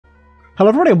Hello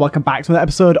everybody and welcome back to another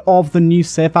episode of the new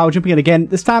save file. Jumping in again.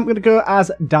 This time I'm going to go as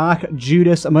Dark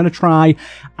Judas. I'm going to try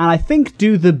and I think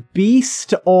do the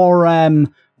Beast, or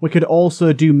we could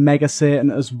also do Mega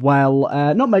Satan as well.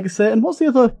 Not Mega Satan. What's the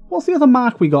other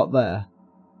mark we got there?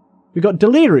 We got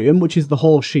Delirium, which is the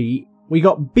whole sheet. We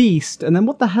got Beast, and then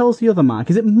what the hell's the other mark?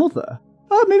 Is it Mother?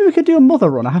 Oh, maybe we could do a Mother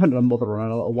run. I haven't done a Mother run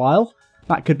in a little while.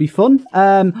 That could be fun.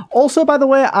 Also, by the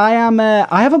way, I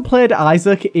haven't played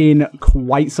Isaac in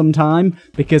quite some time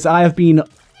because I have been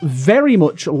very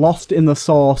much lost in the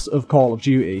source of Call of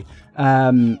Duty.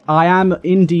 I am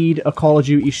indeed a Call of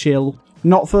Duty shill.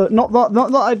 Not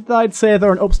that I'd say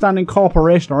they're an upstanding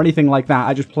corporation or anything like that.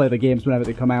 I just play the games whenever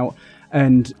they come out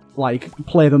and like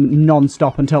play them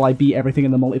non-stop until I beat everything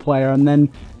in the multiplayer and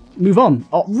then move on.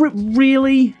 Oh,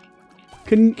 really?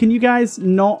 Can you guys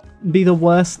not be the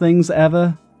worst things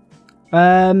ever?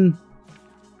 I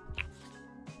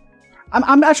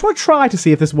just want to try to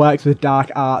see if this works with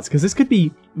Dark Arts, because this could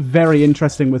be very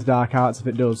interesting with Dark Arts if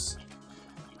it does.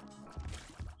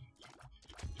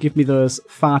 Give me those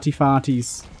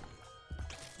farties.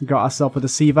 Got ourselves a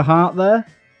Deceiver Heart there.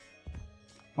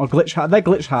 Or Glitch Heart. They're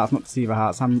Glitch Hearts, not Deceiver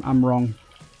Hearts. I'm wrong.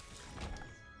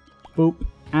 Boop.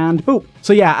 And boop.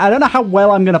 So yeah, I don't know how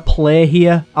well I'm gonna play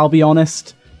here, I'll be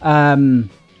honest.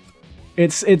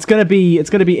 It's gonna be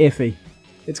iffy.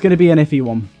 It's gonna be an iffy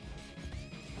one.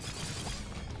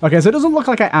 Okay, so it doesn't look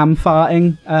like I am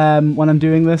farting when I'm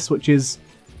doing this, which is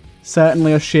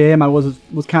certainly a shame. I was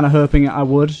kind of hoping I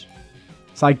would.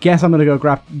 So I guess I'm gonna go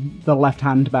grab the left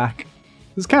hand back.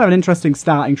 It's kind of an interesting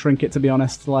starting trinket, to be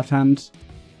honest, the left hand.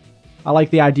 I like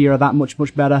the idea of that much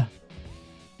better.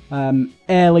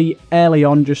 Early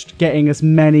on, just getting as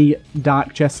many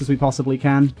dark chests as we possibly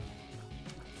can.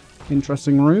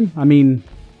 Interesting room. I mean,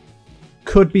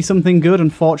 could be something good.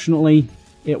 Unfortunately,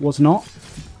 it was not.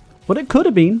 But it could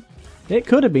have been. It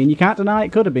could have been. You can't deny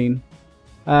it could have been.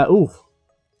 Ooh.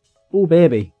 Ooh,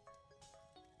 baby.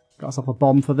 Got ourselves a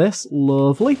bomb for this.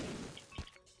 Lovely.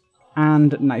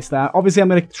 And nice there. Obviously, I'm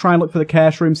going to try and look for the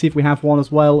Curse Room, see if we have one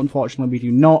as well. Unfortunately, we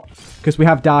do not. Because we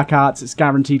have Dark Arts, it's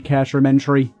guaranteed Curse Room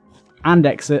entry and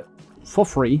exit for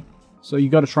free. So you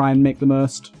got to try and make the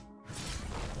most.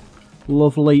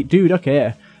 Lovely. Dude,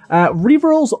 okay.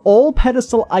 Rerolls all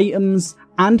pedestal items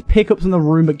and pickups in the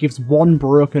room, but gives one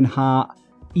broken heart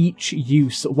each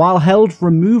use. While held,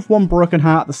 remove one broken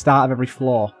heart at the start of every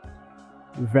floor.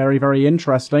 Very, very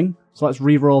interesting. So let's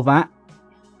reroll that.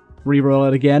 Reroll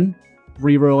it again.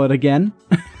 Reroll it again.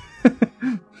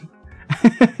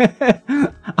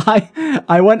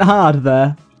 I went hard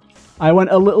there. I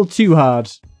went a little too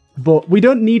hard. But we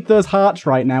don't need those hearts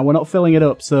right now. We're not filling it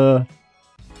up, so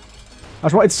I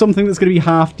just wanted something that's going to be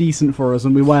half decent for us,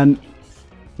 and we weren't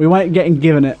getting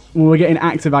given it. We were getting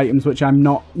active items, which I'm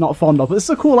not fond of. But this is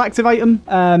a cool active item.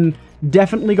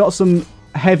 Definitely got some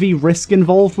heavy risk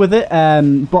involved with it,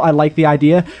 but I like the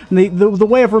idea. And the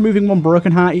way of removing one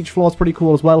broken heart each floor is pretty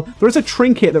cool as well. There is a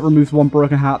trinket that removes one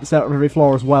broken heart at the start of every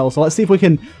floor as well, so let's see if we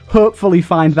can hopefully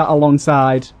find that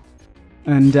alongside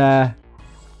and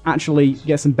actually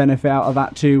get some benefit out of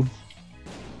that too.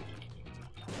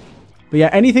 But yeah,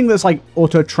 anything that's like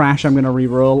auto trash I'm going to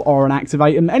reroll, or an active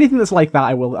item, anything that's like that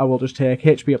I will just take.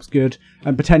 HP up's good,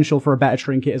 and potential for a better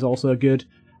trinket is also good.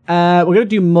 We're going to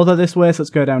do Mother this way, so let's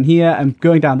go down here. And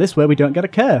going down this way, we don't get a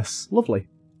curse. Lovely.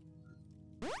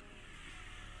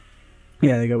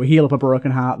 Yeah, there you go. We heal up a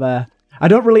broken heart there. I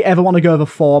don't really ever want to go over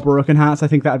 4 broken hearts. I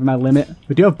think that would be my limit.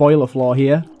 We do have Boiler Floor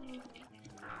here.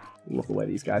 Love the way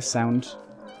these guys sound.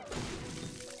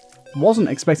 Wasn't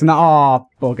expecting that. Oh,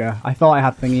 bugger. I thought I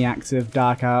had thingy active,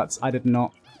 Dark Arts. I did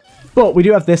not. But we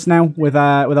do have this now with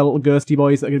our little ghosty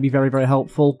boys that are going to be very, very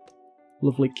helpful.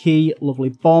 Lovely key. Lovely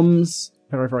bombs.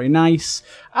 Very, very nice.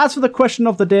 As for the question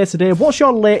of the day today, what's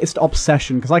your latest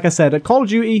obsession? Because like I said, at Call of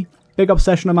Duty, big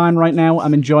obsession of mine right now.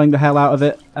 I'm enjoying the hell out of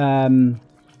it.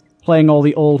 Playing all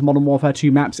the old Modern Warfare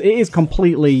 2 maps. It is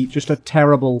completely just a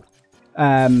terrible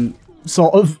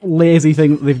sort of lazy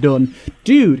thing that they've done.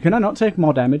 Dude, can I not take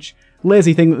more damage?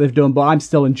 Lazy thing that they've done, but I'm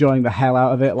still enjoying the hell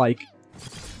out of it. Like,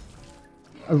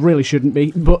 I really shouldn't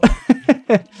be, but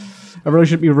I really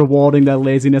shouldn't be rewarding their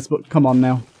laziness, but come on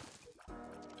now.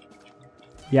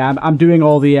 Yeah, I'm doing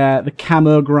all the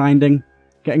camo grinding,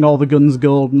 getting all the guns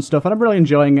gold and stuff, and I'm really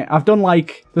enjoying it. I've done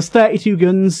like, there's 32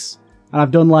 guns, and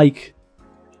I've done like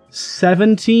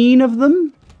 17 of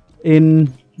them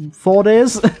in 4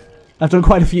 days. I've done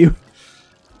quite a few.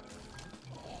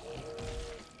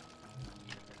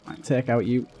 Right, take out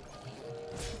you.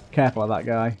 Careful of that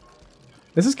guy.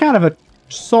 This is kind of a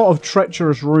sort of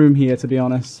treacherous room here, to be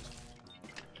honest.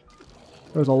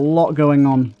 There's a lot going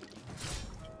on.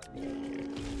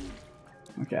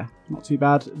 Okay, Okay, not too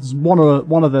bad. There's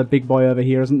one other big boy over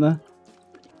here, isn't there?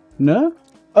 No?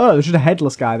 Oh, there's just a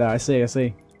headless guy there. I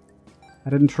see. I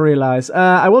didn't realise.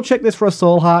 I will check this for a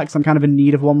soul heart, because I'm kind of in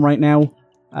need of one right now.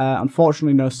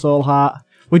 Unfortunately, no soul heart.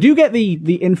 We do get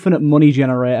the infinite money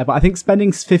generator, but I think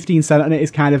spending 15 cents on it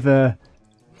is kind of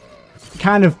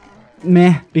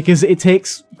meh, because it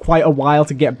takes quite a while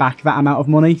to get back that amount of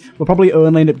money. We'll probably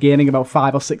only end up gaining about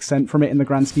 5 or 6 cents from it in the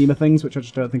grand scheme of things, which I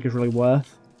just don't think is really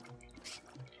worth.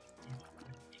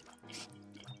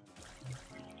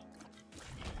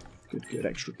 Good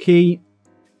extra key.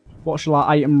 What shall our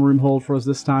item room hold for us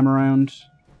this time around?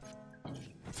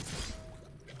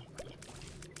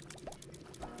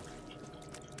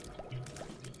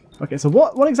 Okay, so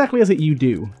what exactly is it you do?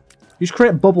 You just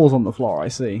create bubbles on the floor, I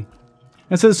see.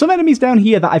 And so there's some enemies down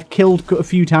here that I've killed a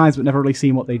few times but never really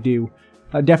seen what they do.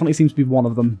 That definitely seems to be one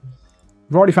of them.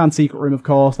 We've already found Secret Room, of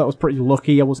course. That was pretty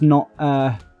lucky. I was not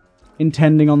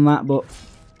intending on that, but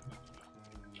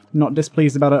not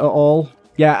displeased about it at all.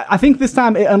 Yeah, I think this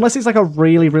time, unless it's like a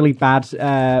really, really bad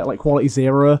like quality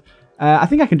 0, I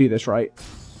think I can do this, right?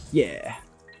 Yeah.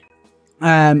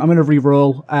 I'm going to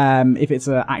re-roll if it's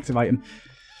an active item.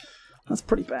 That's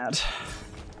pretty bad.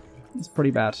 That's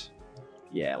pretty bad.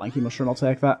 Yeah, Lanky Mushroom, I'll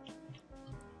take that.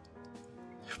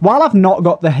 While I've not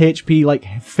got the HP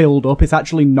like filled up, it's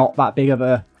actually not that big of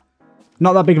a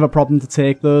problem to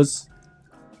take those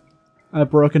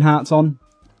broken hearts on.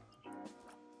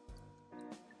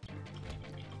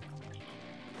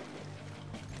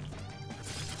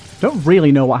 Don't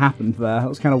really know what happened there. That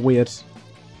was kind of weird.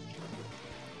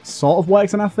 Sort of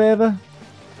works in our favour.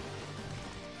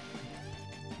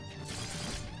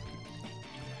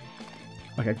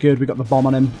 Okay, good. We got the bomb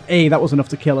on him. Hey, that was enough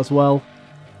to kill as well.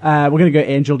 We're going to go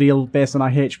Angel Deal based on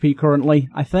our HP currently,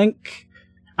 I think.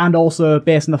 And also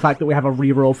based on the fact that we have a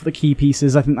reroll for the key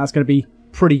pieces. I think that's going to be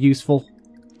pretty useful.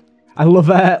 I love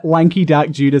Lanky Dark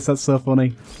Judas. That's so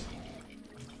funny.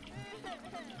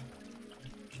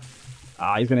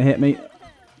 Ah, he's going to hit me.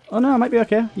 Oh no, I might be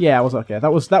okay. Yeah, I was okay.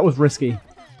 That was risky.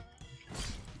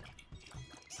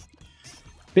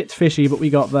 Bit fishy, but we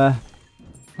got there.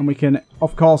 And we can,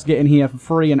 of course, get in here for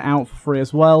free and out for free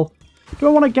as well. Do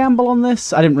I want to gamble on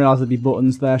this? I didn't realise there'd be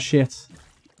buttons there. Shit.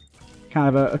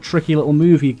 Kind of a tricky little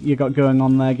move you got going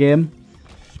on there, game.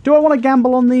 Do I want to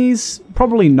gamble on these?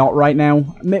 Probably not right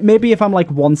now. Maybe if I'm like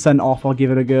 1 cent off, I'll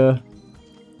give it a go.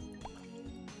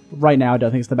 Right now, I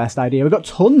don't think it's the best idea. We've got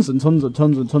tons and tons and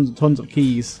tons and tons and tons of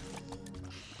keys.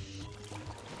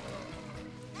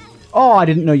 Oh, I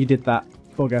didn't know you did that.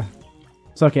 Bugger.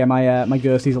 It's okay, my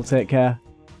ghosties will take care.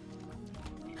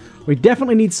 We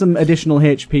definitely need some additional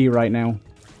HP right now.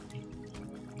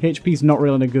 HP's not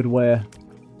really in a good way.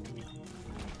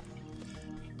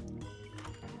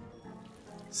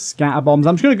 Scatter bombs.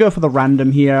 I'm just going to go for the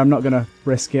random here. I'm not going to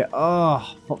risk it.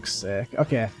 Oh, fuck's sake.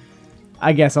 Okay.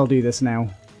 I guess I'll do this now.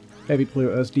 Baby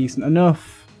Pluto's decent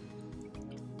enough.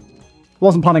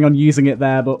 Wasn't planning on using it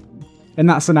there, but in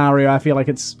that scenario, I feel like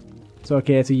it's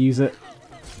okay to use it.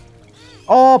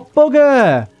 Oh,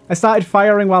 bugger! I started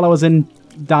firing while I was in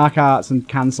Dark Arts and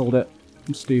cancelled it.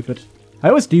 I'm stupid. I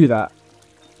always do that.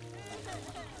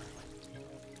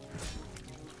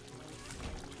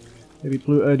 Baby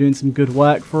Pluto doing some good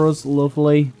work for us.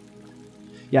 Lovely.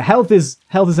 Yeah, health is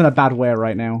in a bad way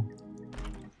right now.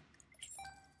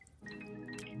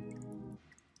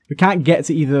 We can't get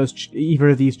to either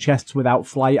of these chests without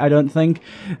flight, I don't think.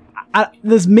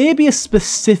 There's maybe a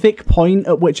specific point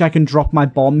at which I can drop my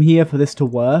bomb here for this to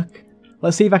work.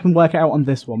 Let's see if I can work it out on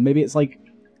this one. Maybe it's like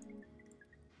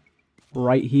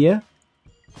right here.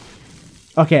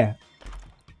 Okay.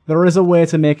 There is a way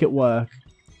to make it work.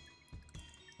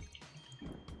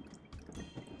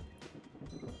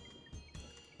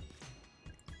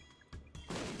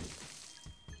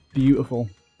 Beautiful.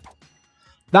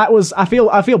 That was, I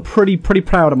feel pretty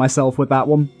proud of myself with that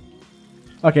one.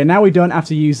 Okay, now we don't have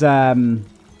to use our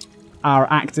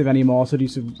active anymore to do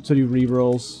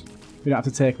rerolls. We don't have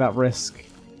to take that risk.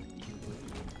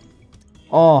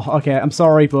 Oh, okay, I'm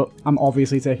sorry, but I'm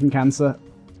obviously taking cancer.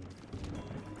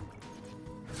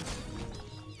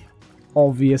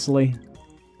 Obviously.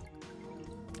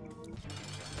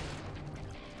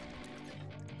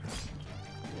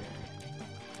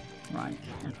 Right.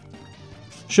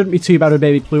 Shouldn't be too bad with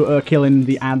Baby Pluto killing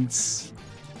the ads.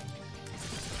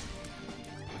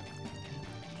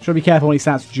 Should be careful when he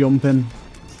starts jumping.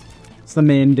 It's the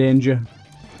main danger.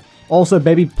 Also,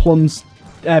 Baby Pluto's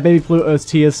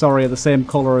tears, are the same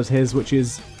colour as his, which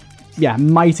is, yeah,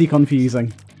 mighty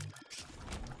confusing.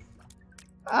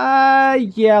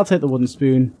 Yeah, I'll take the wooden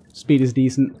spoon. Speed is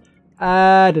decent.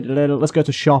 Let's go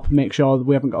to shop and make sure that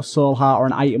we haven't got a soul heart or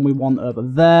an item we want over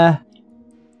there.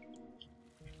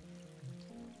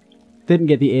 Didn't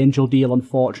get the angel deal,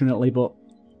 unfortunately, but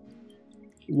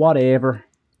whatever.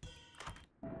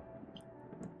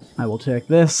 I will take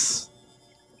this.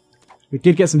 We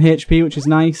did get some HP, which is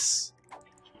nice.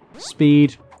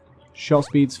 Speed. Shot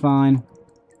speed's fine.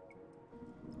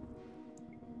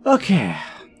 Okay.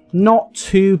 Not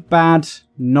too bad.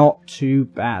 Not too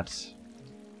bad.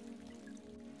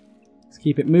 Let's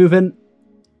keep it moving.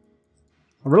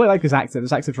 I really like this active.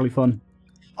 This active's really fun.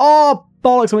 Oh,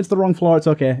 bollocks! I went to the wrong floor. It's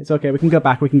okay. It's okay. We can go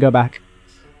back. We can go back.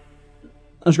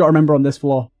 I just got to remember on this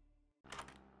floor.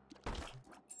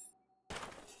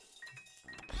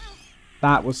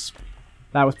 That was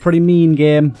pretty mean,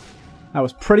 game. That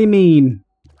was pretty mean.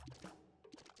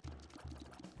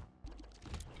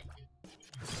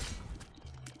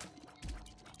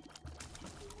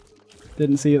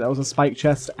 Didn't see that was a spike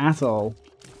chest at all.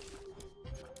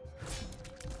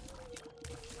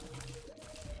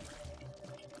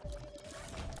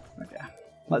 Okay.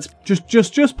 Let's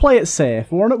just play it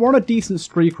safe. We're on a decent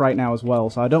streak right now as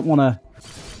well, so I don't want to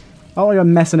go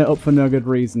messing it up for no good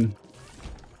reason.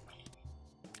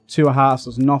 2 hearts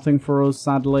does nothing for us,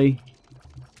 sadly.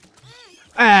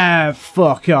 Ah,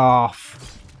 fuck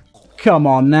off. Come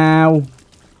on now.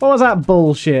 What was that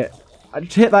bullshit? I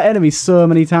just hit that enemy so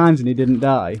many times and he didn't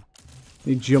die.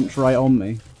 He jumped right on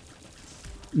me.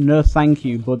 No thank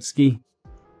you, Budski.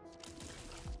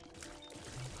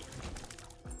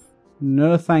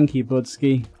 No thank you,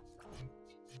 Budski.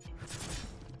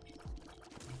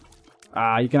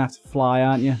 Ah, you're gonna have to fly,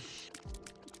 aren't you?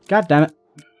 God damn it.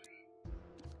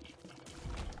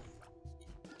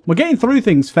 We're getting through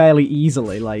things fairly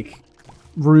easily, like,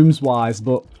 rooms-wise,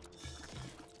 but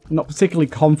I'm not particularly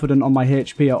confident on my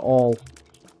HP at all.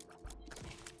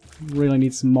 Really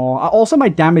need some more. Also, my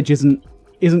damage isn't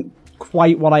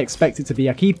quite what I expect it to be.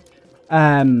 I keep...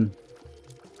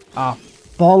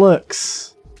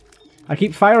 bollocks! I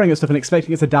keep firing at stuff and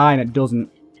expecting it to die, and it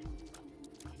doesn't.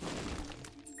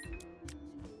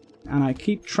 And I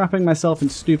keep trapping myself in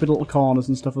stupid little corners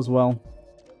and stuff as well.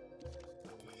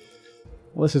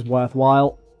 Well, this is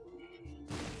worthwhile.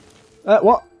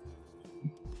 What?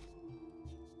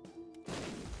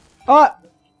 Ah!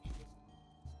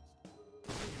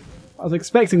 I was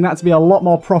expecting that to be a lot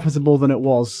more profitable than it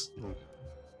was.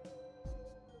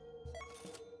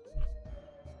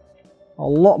 A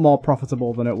lot more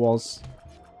profitable than it was.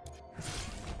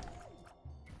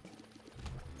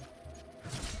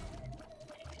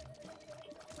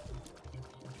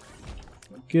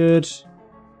 Good.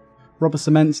 Rubber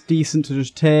cement's decent to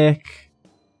just take.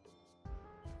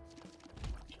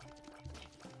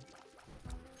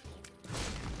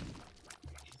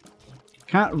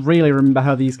 Can't really remember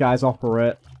how these guys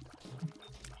operate.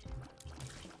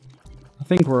 I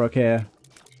think we're okay.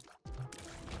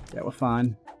 Yeah, we're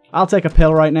fine. I'll take a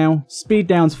pill right now. Speed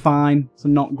down's fine. It's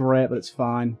not great, but it's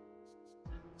fine.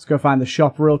 Let's go find the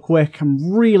shop real quick.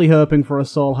 I'm really hoping for a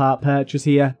soul heart purchase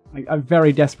here. I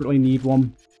very desperately need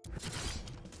one.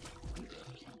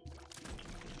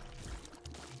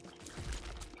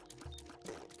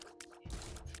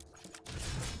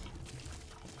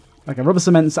 Okay, rubber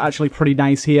cement's actually pretty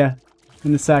nice here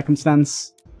in this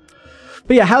circumstance.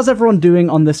 But yeah, how's everyone doing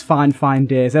on this fine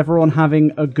day? Is everyone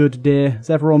having a good day? Has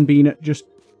everyone been just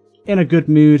in a good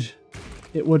mood?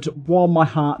 It would warm my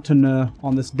heart to know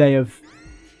on this day of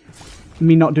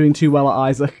me not doing too well at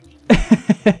Isaac.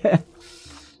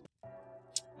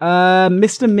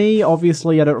 Mr. Me,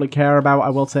 obviously, I don't really care about. I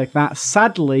will take that.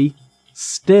 Sadly,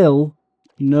 still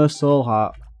no soul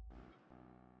heart.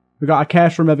 We've got a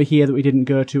cache room over here that we didn't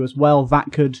go to as well.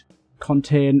 That could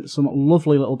contain some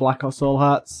lovely little black or soul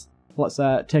hearts. Let's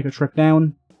take a trip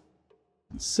down.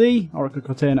 Let's see. Or it could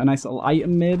contain a nice little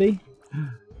item, maybe.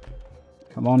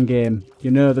 Come on, game.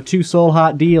 You know, the 2 soul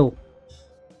heart deal.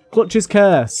 Clutch's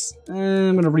curse.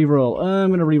 I'm going to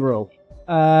reroll.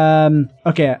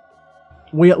 Okay.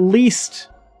 We at least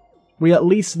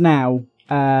now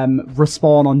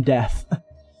respawn on death.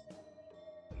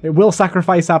 It will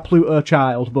sacrifice our Pluto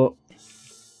child, but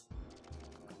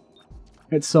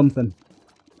it's something.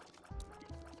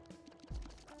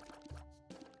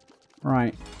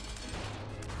 Right.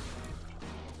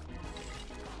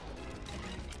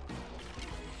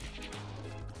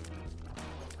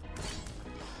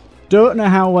 Don't know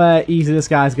how easy this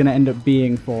guy's going to end up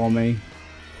being for me.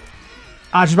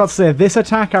 I was just about to say, this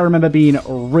attack I remember being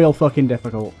real fucking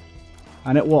difficult.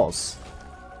 And it was.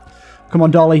 Come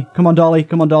on, Dolly. Come on, Dolly.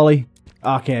 Come on, Dolly.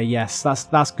 Okay, yes.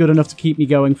 That's good enough to keep me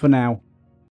going for now.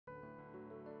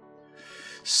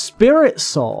 Spirit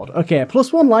Sword. Okay,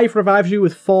 +1 life revives you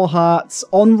with 4 hearts.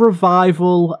 On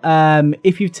revival,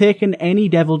 if you've taken any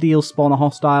Devil Deal, spawn a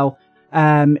hostile.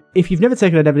 If you've never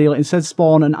taken a Devil Deal, instead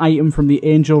spawn an item from the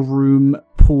Angel Room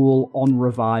pool on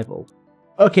revival.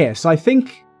 Okay, so I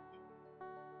think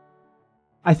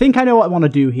I know what I want to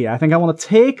do here. I think I want to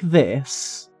take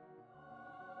this.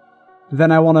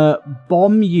 Then I want to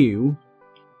bomb you.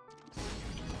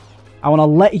 I want to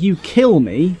let you kill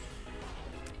me.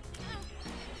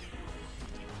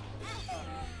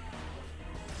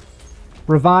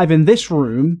 Revive in this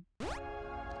room,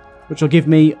 which will give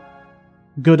me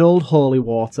good old holy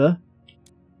water.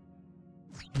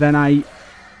 Then I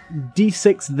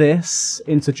D6 this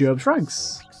into Job's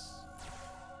Rags.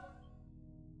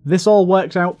 This all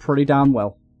worked out pretty damn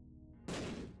well.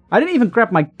 I didn't even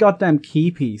grab my goddamn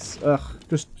key piece. Ugh,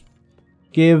 just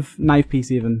give knife piece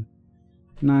even.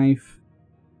 Knife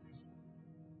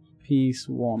piece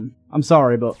 1. I'm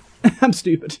sorry, but I'm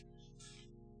stupid.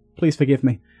 Please forgive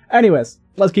me. Anyways,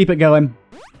 let's keep it going.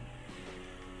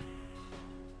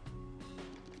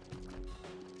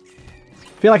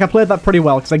 Feel like I played that pretty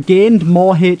well because I gained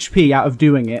more HP out of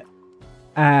doing it,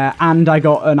 and I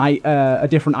got a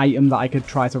different item that I could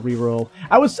try to reroll.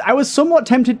 I was somewhat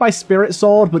tempted by Spirit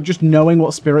Sword, but just knowing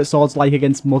what Spirit Sword's like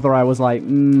against Mother, I was like,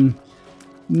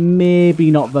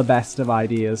 maybe not the best of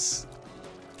ideas.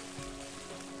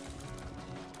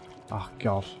 Oh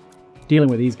god, dealing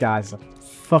with these guys is a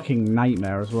fucking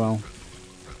nightmare as well.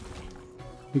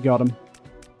 We got him.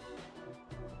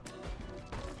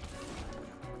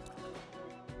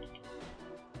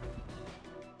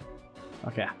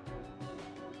 Okay.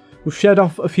 We've shed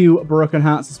off a few broken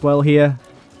hearts as well here.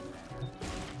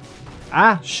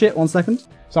 Ah, shit, 1 second.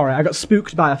 Sorry, I got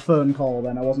spooked by a phone call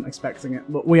then. I wasn't expecting it.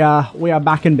 But we are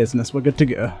back in business. We're good to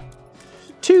go.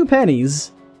 2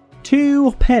 pennies.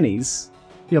 2 pennies.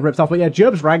 Feel ripped off. But yeah,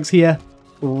 Job's Rags here.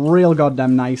 Real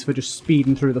goddamn nice for just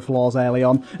speeding through the floors early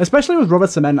on. Especially with rubber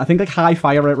cement. I think like high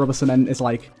fire rate rubber cement is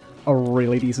like a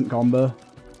really decent combo.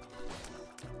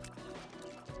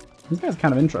 This guy's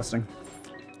kind of interesting.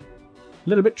 A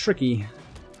little bit tricky.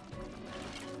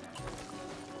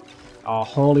 Oh,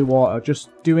 holy water.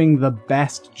 Just doing the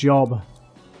best job.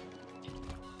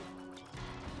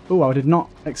 Oh, I did not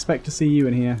expect to see you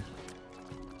in here.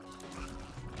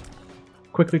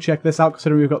 Quickly check this out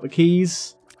considering we've got the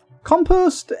keys.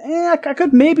 Compost, I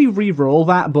could maybe re-roll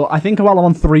that, but I think while I'm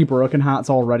on 3 broken hearts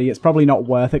already, it's probably not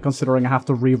worth it considering I have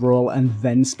to re-roll and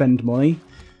then spend money.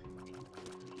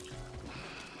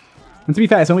 And to be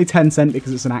fair, it's only 10 cents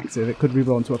because it's an active. It could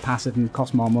re-roll into a passive and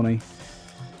cost more money.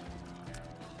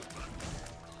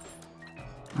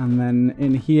 And then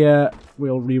in here,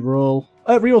 we'll re-roll.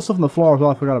 Re-roll stuff on the floor as well,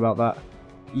 I forgot about that.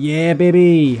 Yeah,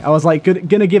 baby! I was like,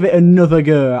 gonna give it another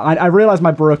go. I realise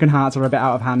my broken hearts are a bit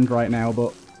out of hand right now,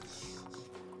 but...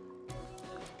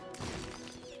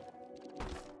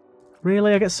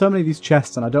 Really? I get so many of these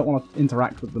chests and I don't want to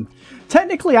interact with them.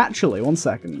 Technically, actually, 1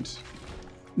 second.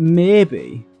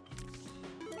 Maybe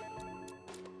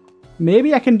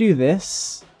I can do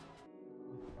this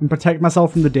and protect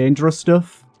myself from the dangerous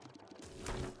stuff.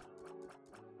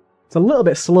 It's a little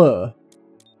bit slow.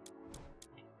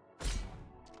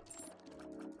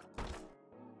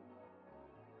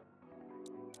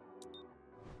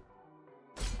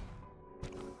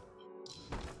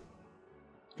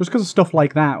 Just because of stuff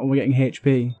like that when we're getting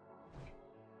HP.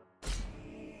 Is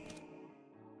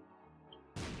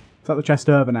that the chest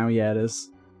over now? Yeah, it is.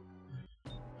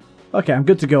 Okay, I'm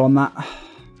good to go on that.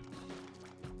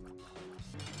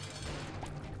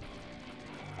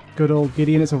 Good old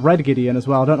Gideon. It's a red Gideon as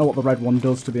well. I don't know what the red one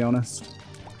does, to be honest.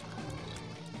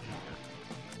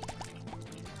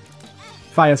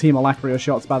 Fires Hemolacria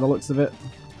shots by the looks of it.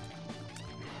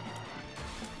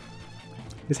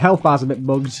 His health bar's a bit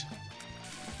bugged.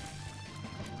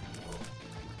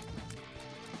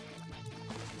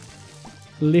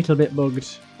 Little bit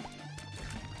bugged.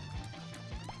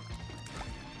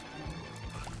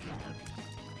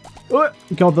 Oh,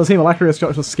 God, those Hemolacria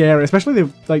shots are scary. Especially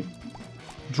they, like,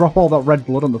 drop all that red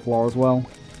blood on the floor as well.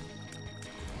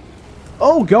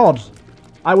 Oh, God.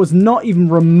 I was not even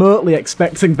remotely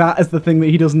expecting that as the thing that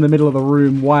he does in the middle of the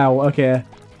room. Wow, okay.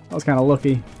 That was kind of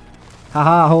lucky.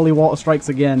 Haha, Holy Water strikes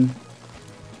again.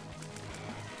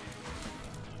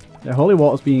 Yeah, Holy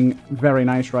Water's being very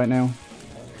nice right now.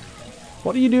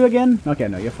 What do you do again? Okay,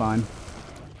 no, you're fine.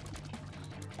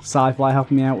 Sci-Fly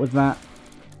helping me out with that.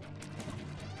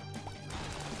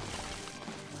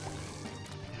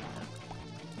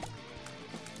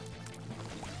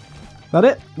 Is that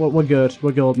it? Well, we're good.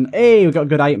 We're golden. Hey, we've got a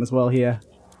good item as well here.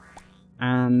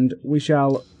 And we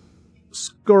shall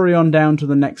scurry on down to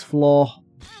the next floor.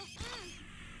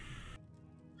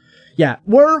 Yeah,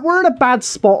 we're in a bad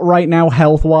spot right now,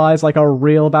 health-wise, like a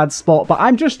real bad spot. But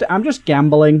I'm just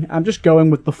gambling. I'm just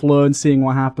going with the flow and seeing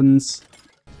what happens.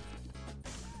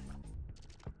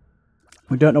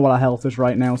 We don't know what our health is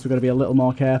right now, so we've got to be a little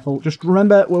more careful. Just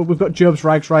remember, we've got Job's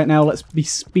Rags right now. Let's be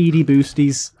speedy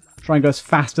boosties. Try and go as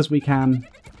fast as we can.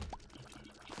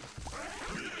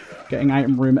 Getting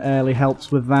item room early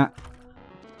helps with that.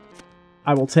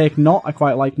 I will take Not. I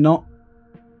quite like Not.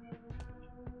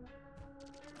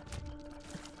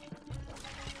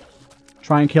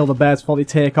 Try and kill the bears before they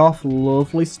take off.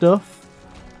 Lovely stuff.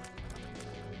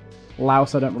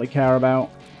 Louse I don't really care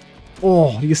about.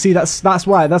 Oh, you see, that's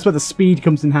where the speed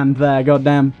comes in hand there,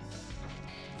 goddamn.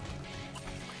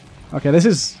 Okay, this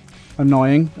is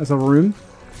annoying as a room.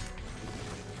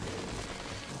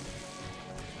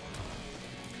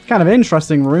 Kind of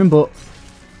interesting room, but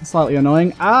slightly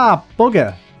annoying. Ah,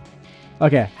 bugger.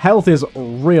 Okay, health is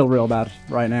real bad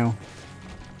right now.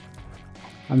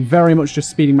 I'm very much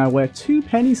just speeding my way. 2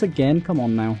 pennies again? Come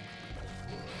on now.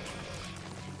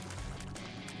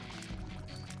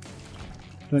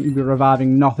 Don't you be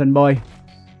reviving nothing, boy.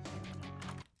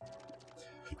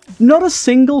 Not a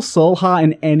single soul heart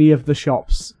in any of the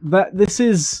shops. This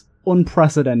is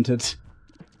unprecedented.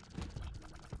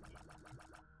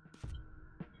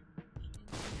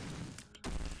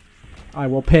 I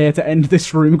will pay to end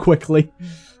this room quickly.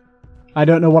 I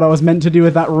don't know what I was meant to do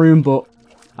with that room, but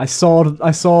I saw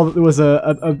that there was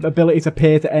a ability to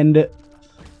pay to end it,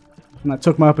 and I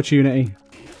took my opportunity.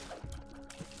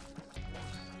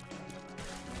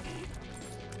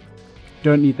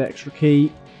 Don't need the extra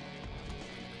key.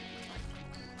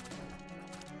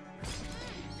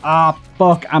 Ah,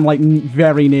 fuck. I'm, like,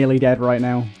 very nearly dead right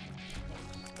now.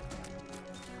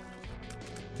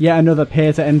 Yet another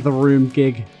pay to end the room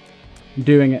gig. I'm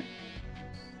doing it.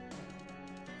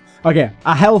 Okay,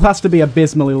 our health has to be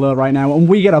abysmally low right now, and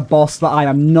we get a boss that I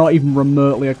am not even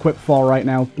remotely equipped for right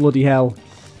now. Bloody hell.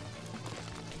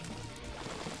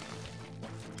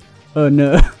 Oh,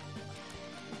 no.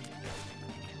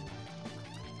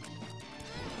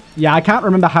 Yeah, I can't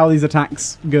remember how these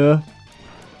attacks go.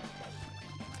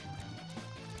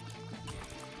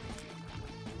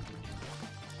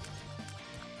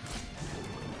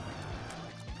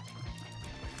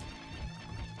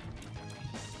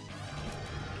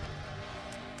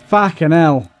 Fucking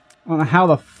hell. I don't know how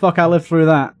the fuck I lived through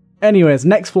that. Anyways,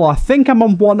 next floor. I think I'm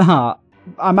on 1 heart.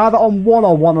 I'm either on 1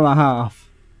 or 1.5.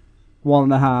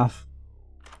 1.5.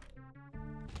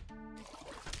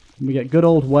 We get good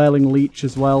old Whirling Leech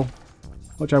as well,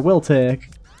 which I will take.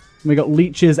 And we got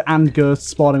leeches and ghosts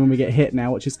spawning when we get hit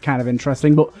now, which is kind of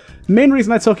interesting. But the main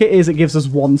reason I took it is it gives us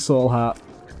 1 soul heart,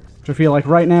 which I feel like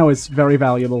right now is very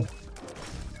valuable.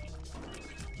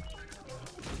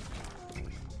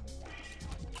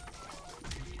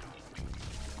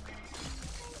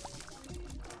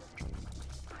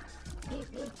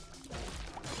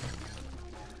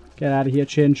 Get out of here,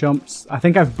 chain chomps. I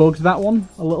think I've bugged that one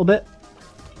a little bit.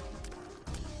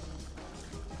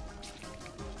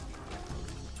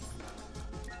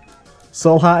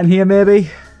 Soul heart in here, maybe?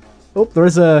 Oh, there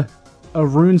is a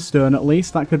rune stone at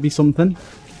least. That could be something.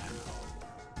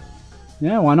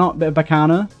 Yeah, why not? Bit of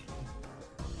Bacana.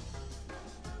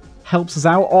 Helps us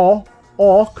out,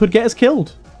 or could get us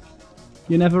killed.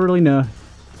 You never really know.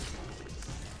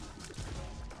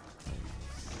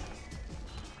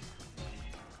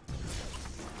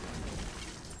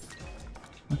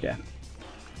 Okay.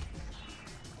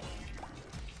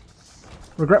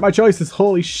 Regret my choices.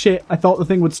 Holy shit. I thought the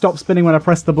thing would stop spinning when I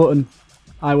pressed the button.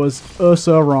 I was oh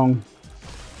so wrong.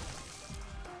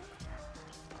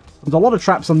 There's a lot of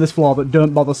traps on this floor that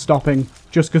don't bother stopping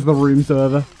just because the room's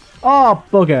over. Oh,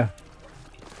 bugger.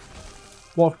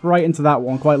 Walked right into that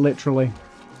one, quite literally.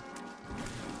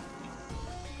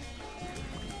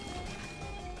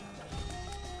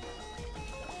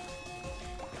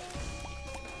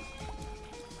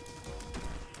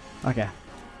 Okay.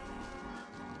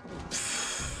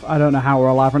 I don't know how we're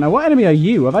alive right now. What enemy are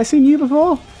you? Have I seen you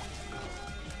before?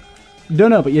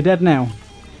 Don't know, but you're dead now.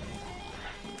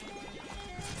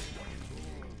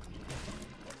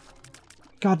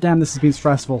 God damn, this has been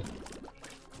stressful.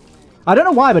 I don't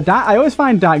know why, but I always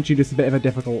find Dark Judas a bit of a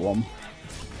difficult one.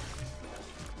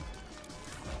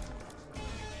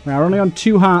 We're only on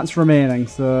 2 hearts remaining,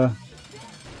 so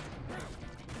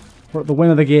we're at the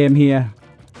win of the game here.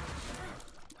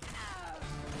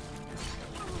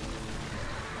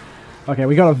 Okay,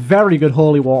 we got a very good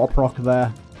Holy Water proc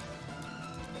there.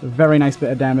 A very nice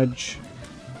bit of damage.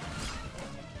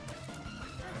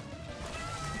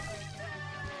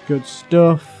 Good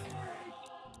stuff.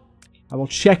 I will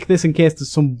check this in case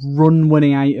there's some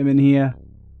run-winning item in here.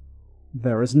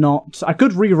 There is not. I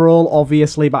could re-roll,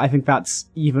 obviously, but I think that's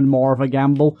even more of a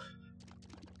gamble.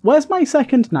 Where's my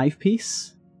second knife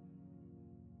piece?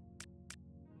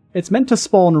 It's meant to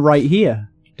spawn right here.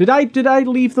 Did I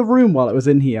leave the room while it was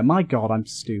in here? My god, I'm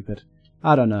stupid.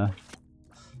 I don't know.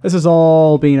 This has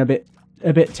all been a bit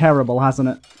terrible, hasn't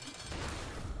it?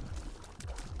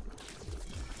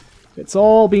 It's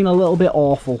all been a little bit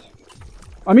awful.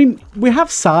 I mean, we have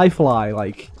sci-fly,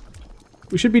 like...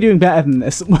 We should be doing better than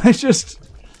this. We're just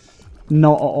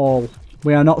not at all.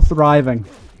 We are not thriving.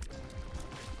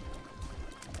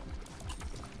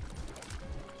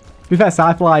 To be fair,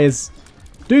 Sci-Fly is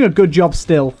doing a good job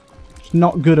still. It's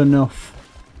not good enough.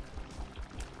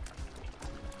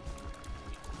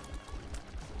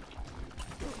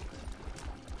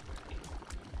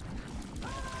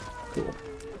 Cool.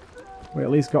 We at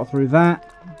least got through that.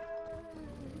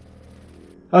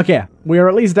 Okay, we are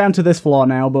at least down to this floor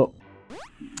now, but...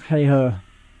 Hey-ho.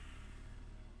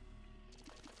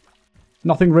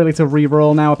 Nothing really to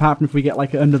re-roll now, apart from if we get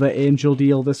like another angel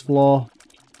deal this floor.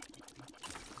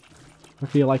 I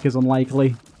feel like is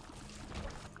unlikely.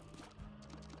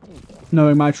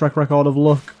 Knowing my track record of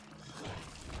luck.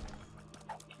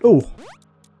 Ooh.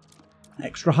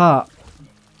 Extra heart.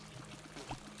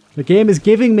 The game is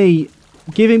giving me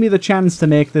the chance to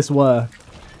make this work.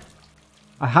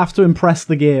 I have to impress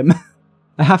the game.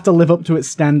 I have to live up to its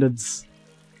standards.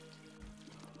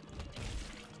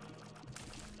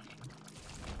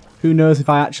 Who knows if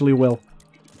I actually will.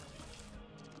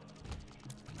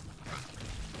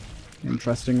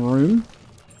 Interesting room.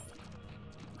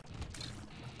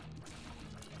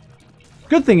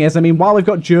 Good thing is, I mean, while we've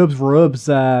got Job's robes,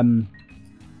 oh,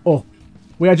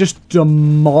 we are just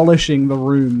demolishing the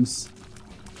rooms.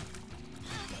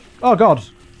 Oh god.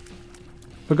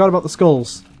 Forgot about the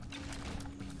skulls.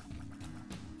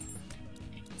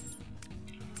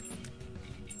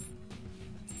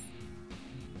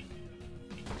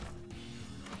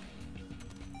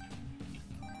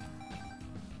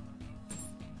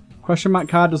 Question mark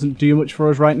card doesn't do much for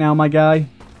us right now, my guy.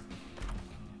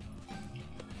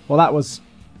 Well, that was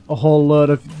a whole load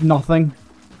of nothing.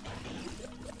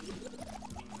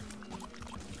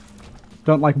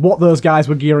 Don't like what those guys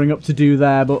were gearing up to do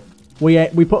there, but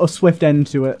we put a swift end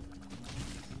to it.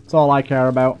 That's all I care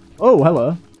about. Oh,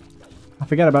 hello. I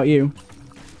forget about you.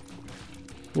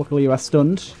 Luckily you are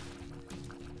stunned.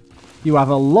 You have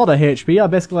a lot of HP. You're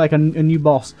basically like a new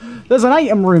boss. There's an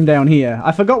item room down here.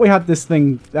 I forgot we had this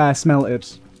thing smelted.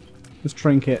 This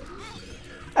trinket.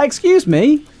 Excuse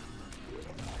me?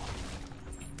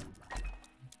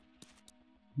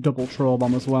 Double troll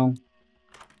bomb as well.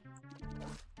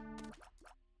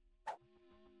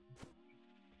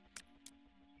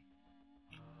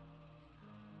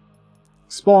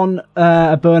 Spawn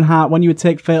a burn heart. When you would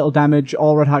take fatal damage,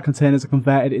 all red heart containers are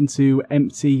converted into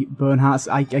empty burn hearts,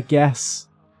 I guess.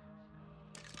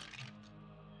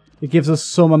 It gives us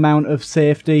some amount of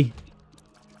safety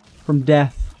from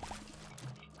death.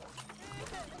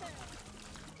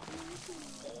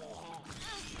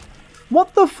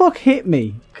 What the fuck hit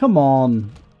me? Come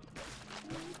on.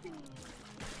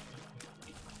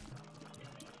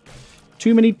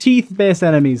 Too many teeth-based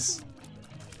enemies.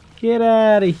 Get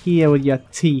out of here with your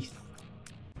teeth.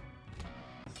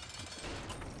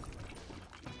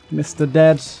 Mr.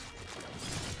 Dead.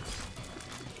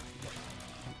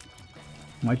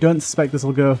 I don't suspect this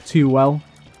will go too well.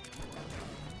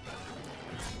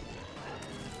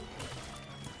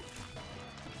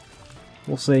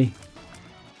 We'll see.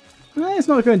 It's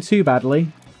not going too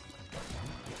badly.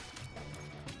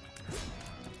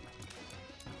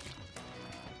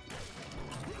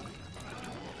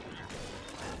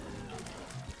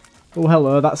 Oh,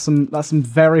 hello. That's some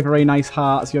very, very nice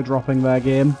hearts you're dropping there,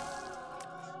 game.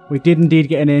 We did indeed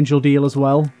get an angel deal as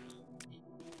well.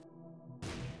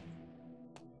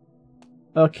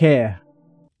 Okay.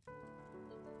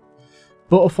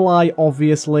 Butterfly,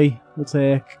 obviously, we'll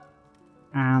take.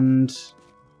 And...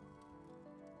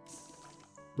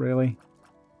 Really?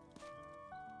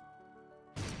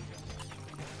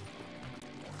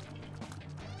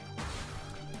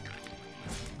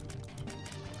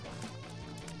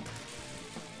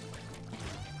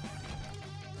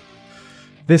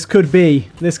 This could be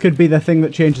the thing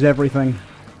that changes everything.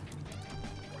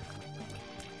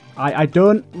 I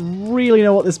don't really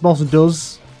know what this boss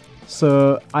does,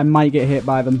 so I might get hit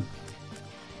by them.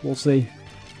 We'll see.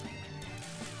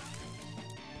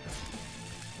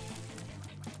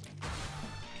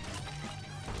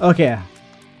 Okay.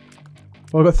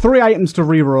 Well, we've got 3 items to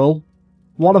reroll.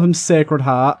 One of them's Sacred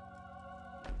Heart.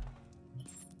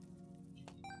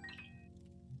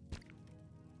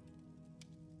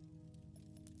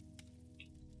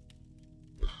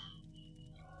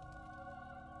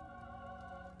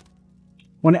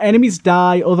 When enemies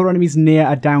die, other enemies near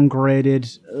are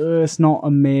downgraded. It's not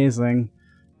amazing.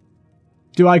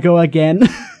 Do I go again?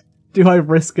 Do I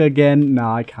risk again?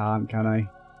 No, I can't, can I?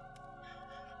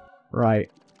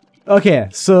 Right. Okay,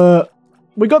 so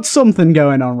we got something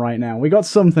going on right now. We got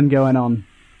something going on.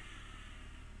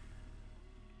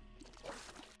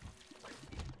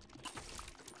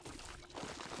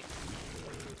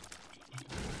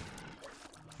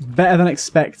 Better than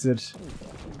expected.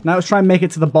 Now let's try and make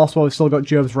it to the boss while we've still got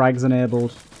Job's Rags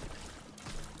enabled.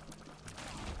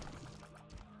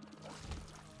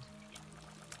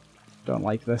 Don't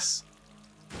like this.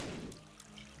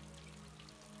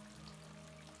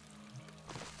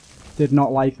 Did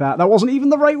not like that. That wasn't even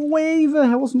the right way either.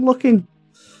 I wasn't looking.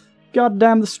 God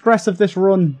damn the stress of this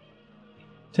run.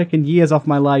 Taking years off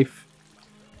my life.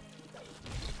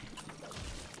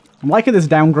 I'm liking this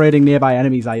downgrading nearby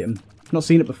enemies item. I've not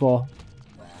seen it before.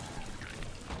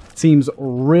 It seems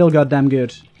real goddamn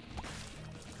good.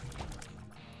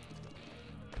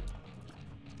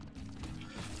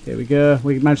 Here we go.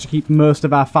 We managed to keep most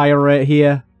of our fire rate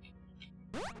here.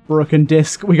 Broken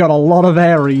disc. We got a lot of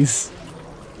Ares.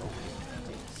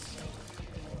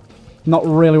 Not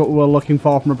really what we were looking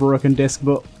for from a broken disc,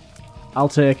 but I'll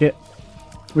take it.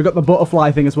 We've got the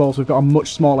butterfly thing as well, so we've got a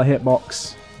much smaller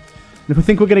hitbox. And if we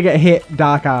think we're going to get hit,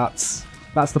 Dark Arts.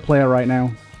 That's the player right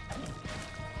now.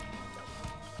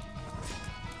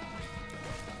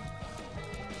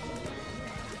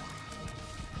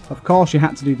 Of course you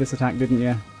had to do this attack, didn't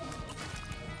you?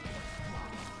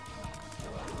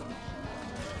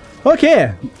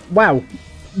 Okay, wow.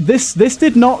 This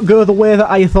did not go the way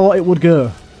that I thought it would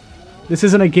go. This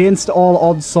is an against all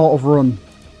odds sort of run.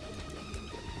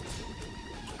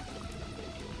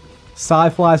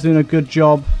 Sci-Fly's doing a good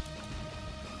job.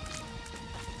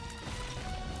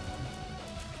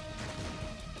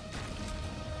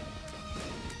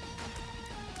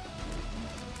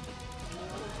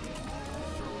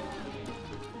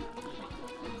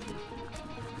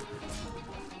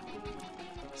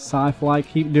 Sci-Fly,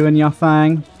 keep doing your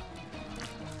thing.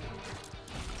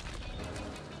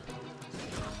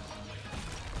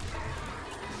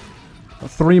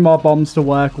 Got 3 more bombs to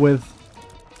work with.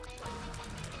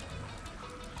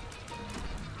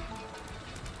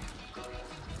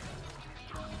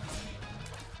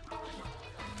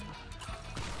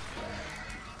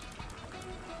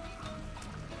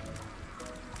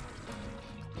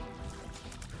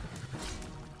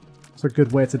 It's a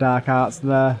good way to Dark Arts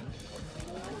there.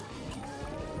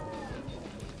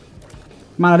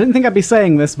 Man, I didn't think I'd be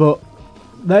saying this, but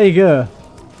there you go.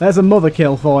 There's a mother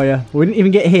kill for you. We didn't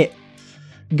even get hit.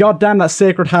 God damn, that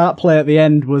Sacred Heart play at the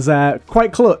end was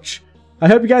quite clutch. I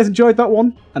hope you guys enjoyed that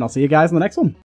one, and I'll see you guys in the next one.